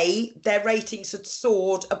day, their ratings had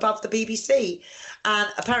soared above the BBC. And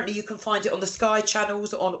apparently you can find it on the Sky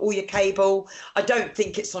channels, on all your cable. I don't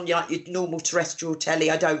think it's on your normal terrestrial telly.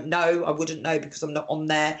 I don't know. I wouldn't know because I'm not on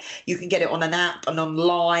there. You can get it on an app and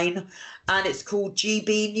online. And it's called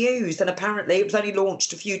GB News. And apparently it was only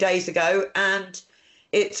launched a few days ago, and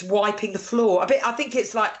it's wiping the floor. I think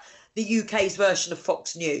it's like the UK's version of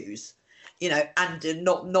Fox News, and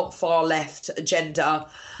not far left agenda.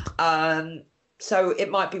 So it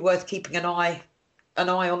might be worth keeping an eye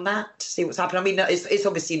on that to see what's happening. I mean, it's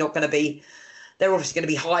obviously not going to be. They're obviously going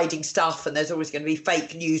to be hiding stuff, and there's always going to be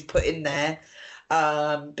fake news put in there,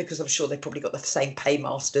 because I'm sure they've probably got the same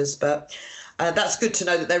paymasters. But that's good to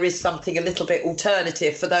know that there is something a little bit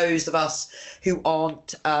alternative for those of us who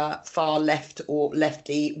aren't far left or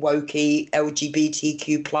lefty, wokey,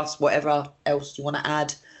 LGBTQ plus, whatever else you want to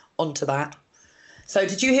add onto that. So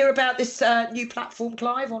did you hear about this new platform,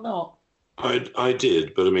 Clive, or not? I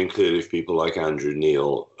did, but I mean, clearly, if people like Andrew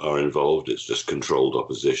Neil are involved, it's just controlled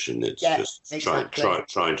opposition. It's just exactly.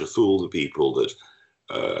 trying to fool the people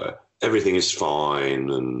that everything is fine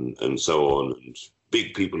and so on. And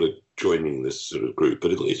big people are joining this sort of group,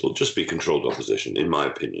 but it'll just be controlled opposition, in my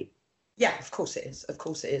opinion. Yeah, of course it is. Of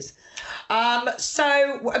course it is.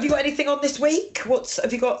 So, have you got anything on this week?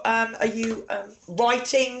 Have you got? Are you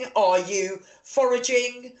writing? Are you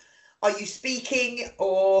foraging? Are you speaking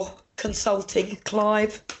or consulting,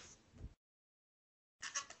 Clive?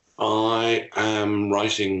 I am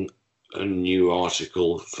writing a new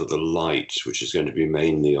article for The Light, which is going to be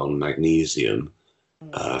mainly on magnesium,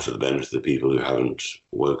 for the benefit of the people who haven't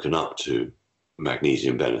woken up to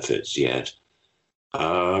magnesium benefits yet.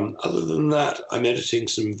 Other than that, I'm editing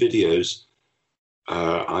some videos.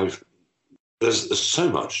 There's so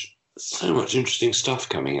much interesting stuff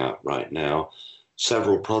coming out right now.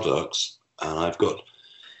 Several products, and I've got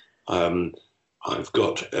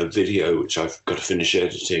a video which I've got to finish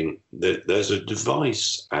editing. There's a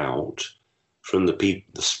device out from the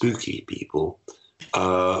spooky people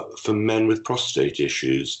for men with prostate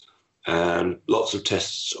issues, and lots of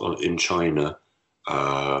tests in China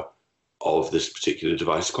of this particular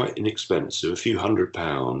device, quite inexpensive, a few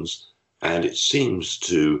 £100, and it seems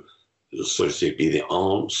to sort of be the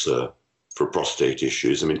answer for prostate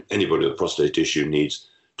issues. I mean, anybody with a prostate issue needs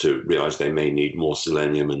to realise they may need more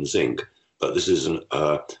selenium and zinc, but this is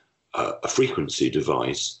a frequency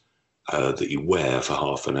device that you wear for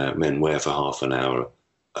half an hour. Men wear for half an hour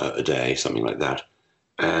a day, something like that.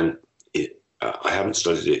 And I haven't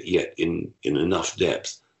studied it yet in enough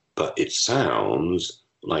depth, but it sounds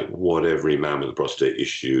like what every man with a prostate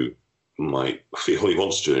issue might feel he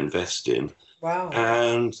wants to invest in. Wow.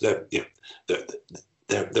 And there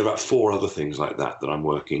are about 4 other things like that I'm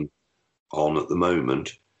working on at the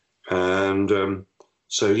moment. And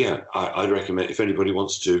so, yeah, I'd recommend, if anybody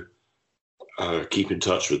wants to keep in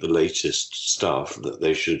touch with the latest stuff, that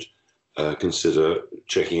they should consider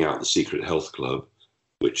checking out the Secret Health Club,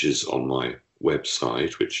 which is on my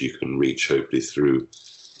website, which you can reach hopefully through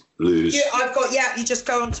Lou's. Yeah, you just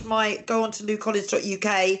go onto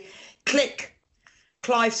loucollins.uk, click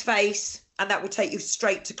Clive's face, and that will take you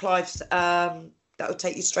straight to Clive's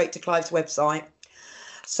website.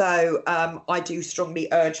 So I do strongly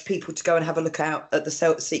urge people to go and have a look out at the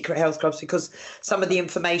Secret Health Clubs, because some of the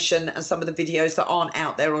information and some of the videos that aren't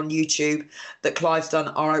out there on YouTube that Clive's done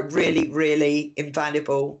are really, really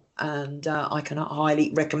invaluable, and I can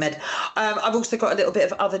highly recommend. I've also got a little bit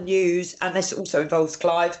of other news, and this also involves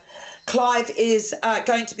Clive. Clive is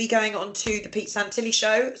going to be going on to the Pete Santilli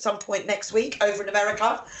show at some point next week over in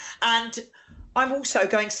America, and I'm also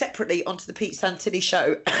going separately onto the Pete Santilli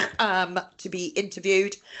show to be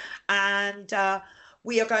interviewed, and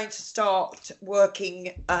we are going to start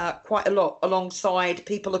working quite a lot alongside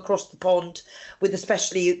people across the pond, with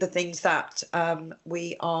especially the things that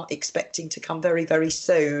we are expecting to come very, very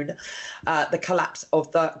soon, the collapse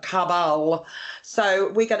of the cabal.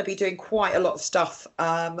 So we're going to be doing quite a lot of stuff,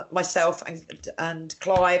 myself and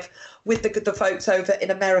Clive, with the folks over in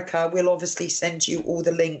America. We'll obviously send you all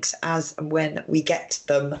the links as and when we get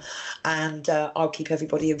them, and I'll keep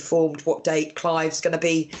everybody informed what date Clive's going to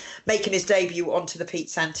be making his debut onto the Pete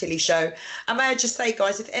Santilli show. And may I just say,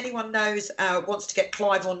 guys, if anyone knows, wants to get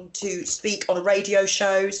Clive on to speak on radio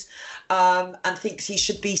shows, and thinks he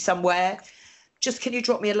should be somewhere, just can you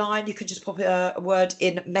drop me a line? You can just pop a word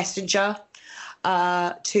in Messenger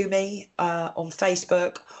to me on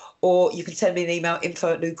Facebook, or you can send me an email,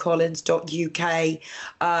 info@loucollins.uk,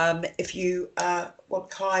 if you want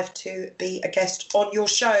Clive to be a guest on your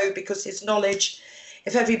show, because his knowledge,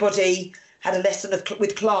 if everybody had a lesson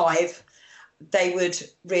with Clive, they would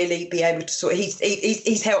really be able to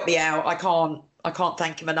he's helped me out. I can't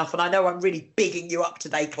thank him enough. And I know I'm really bigging you up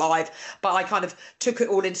today, Clive, but I kind of took it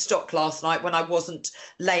all in stock last night when I wasn't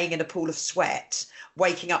laying in a pool of sweat,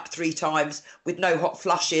 waking up 3 times with no hot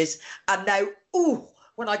flushes, and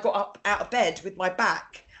when I got up out of bed with my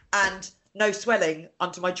back and no swelling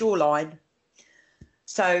under my jawline.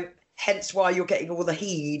 So hence why you're getting all the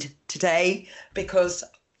heed today, because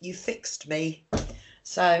you fixed me.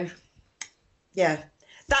 So, yeah,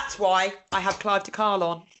 that's why I have Clive de Carl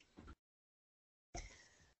on.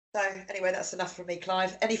 So anyway, that's enough from me,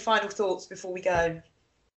 Clive. Any final thoughts before we go?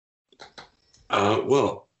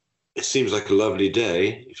 Well, it seems like a lovely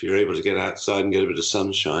day. If you're able to get outside and get a bit of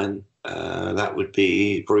sunshine, that would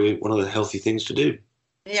be probably one of the healthy things to do.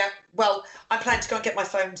 Yeah, well, I plan to go and get my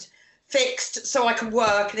phones fixed so I can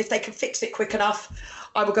work, and if they can fix it quick enough,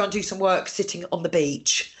 I will go and do some work sitting on the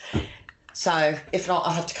beach. So if not,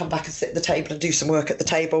 I'll have to come back and sit at the table and do some work at the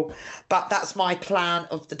table. But that's my plan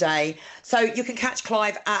of the day. So you can catch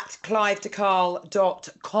Clive at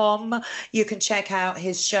clivedecarl.com. You can check out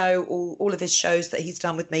his show, all of his shows that he's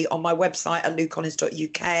done with me on my website at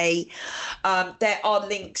loucollins.uk. There are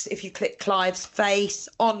links if you click Clive's face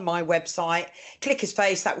on my website. Click his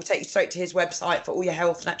face, that will take you straight to his website for all your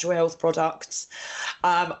natural health products.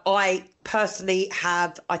 I personally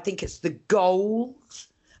have, I think it's the Gold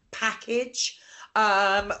package,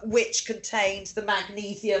 which contains the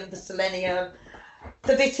magnesium, the selenium,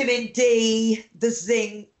 the vitamin D, the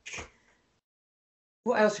zinc.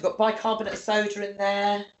 What else we've got? Bicarbonate soda in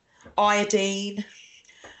there, iodine,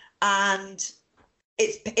 and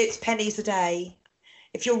it's pennies a day.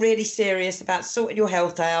 If you're really serious about sorting your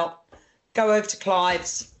health out, go over to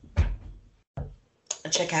Clive's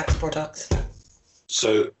and check out his products.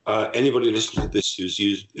 So anybody listening to this who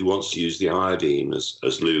wants to use the iodine,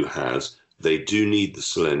 as Lou has, they do need the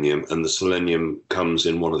selenium, and the selenium comes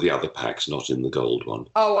in one of the other packs, not in the gold one.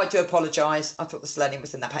 Oh, I do apologise. I thought the selenium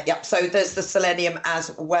was in that pack. Yep. So there's the selenium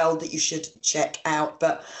as well that you should check out.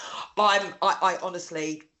 But I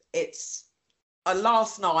honestly,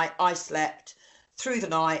 last night I slept through the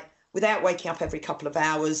night without waking up every couple of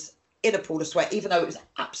hours in a pool of sweat, even though it was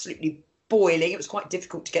absolutely boiling. It was quite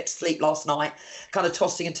difficult to get to sleep last night, kind of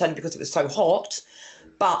tossing and turning because it was so hot.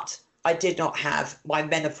 But I did not have my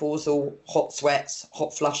menopausal hot sweats,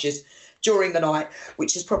 hot flushes during the night,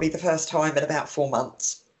 which is probably the first time in about 4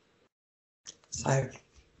 months. So.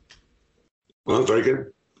 Well, very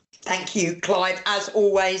good. Thank you, Clive, as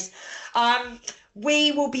always.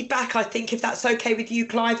 We will be back, I think, if that's okay with you,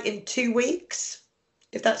 Clive, in 2 weeks.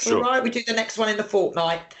 If that's all right. We do the next one in a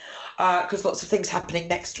fortnight because lots of things happening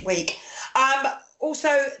next week. Also,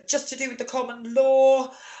 just to do with the common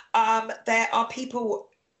law, there are people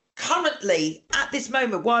currently, at this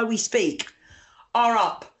moment, while we speak, are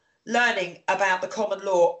up learning about the common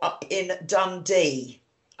law up in Dundee.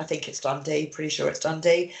 I think it's Dundee, pretty sure it's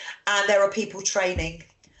Dundee. And there are people training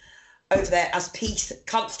over there as peace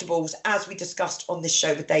constables, as we discussed on this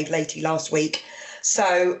show with Dave Latey last week.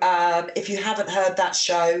 So if you haven't heard that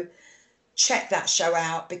show, check that show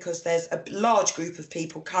out, because there's a large group of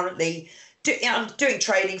people currently doing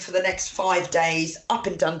training for the next 5 days up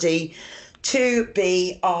in Dundee to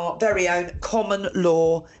be our very own common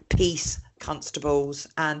law peace constables.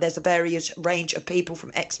 And there's a various range of people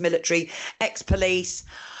from ex-military, ex-police.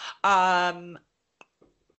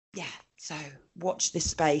 So watch this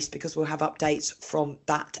space, because we'll have updates from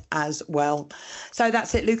that as well. So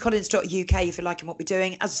that's it, loucollins.uk, if you're liking what we're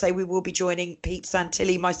doing. As I say, we will be joining Pete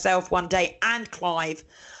Santilli, myself one day, and Clive.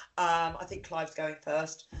 I think Clive's going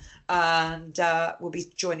first. And we'll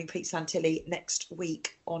be joining Pete Santilli next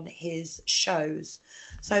week on his shows.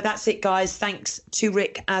 So that's it, guys. Thanks to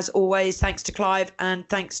Rick, as always. Thanks to Clive, and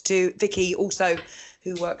thanks to Vicky, also,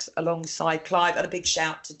 who works alongside Clive. And a big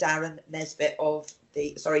shout to Darren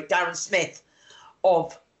Smith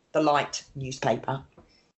of the Light newspaper.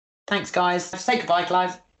 Thanks, guys. Say goodbye,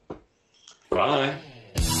 Clive. Bye.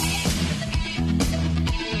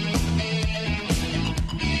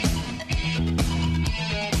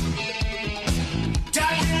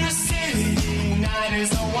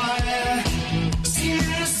 Is a wire, seen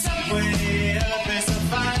in the subway, up is a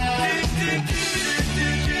fire.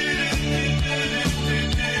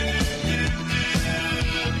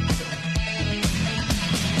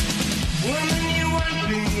 Woman, you want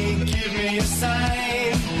me, give me a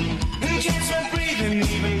sign, and catch my breathing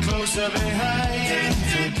even closer behind.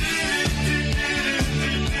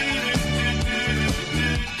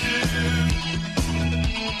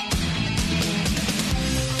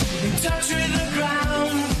 In touch with the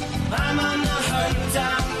ground, I'm on the hunt,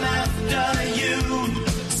 I'm after you.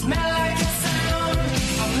 Smell like a sound,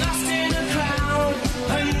 I'm lost in a crowd,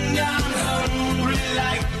 and I'm hungry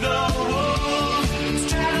like the wolf.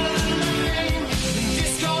 Straddle the line,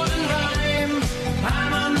 discord and rhyme,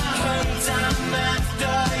 I'm on the hunt, I'm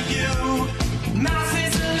after you. Mouth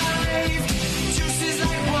is alive, juice is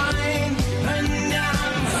like wine, and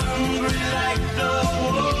I'm hungry like the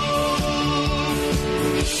wolf.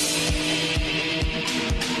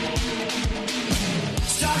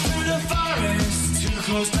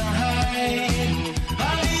 Close to hide,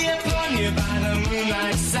 I'll be upon you by the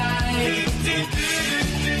moonlight side.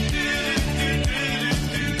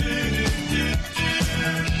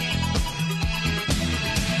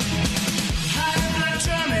 I'm not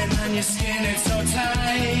drumming on your skin, it's so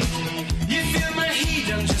tight. You feel my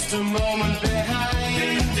heat, I'm just a moment.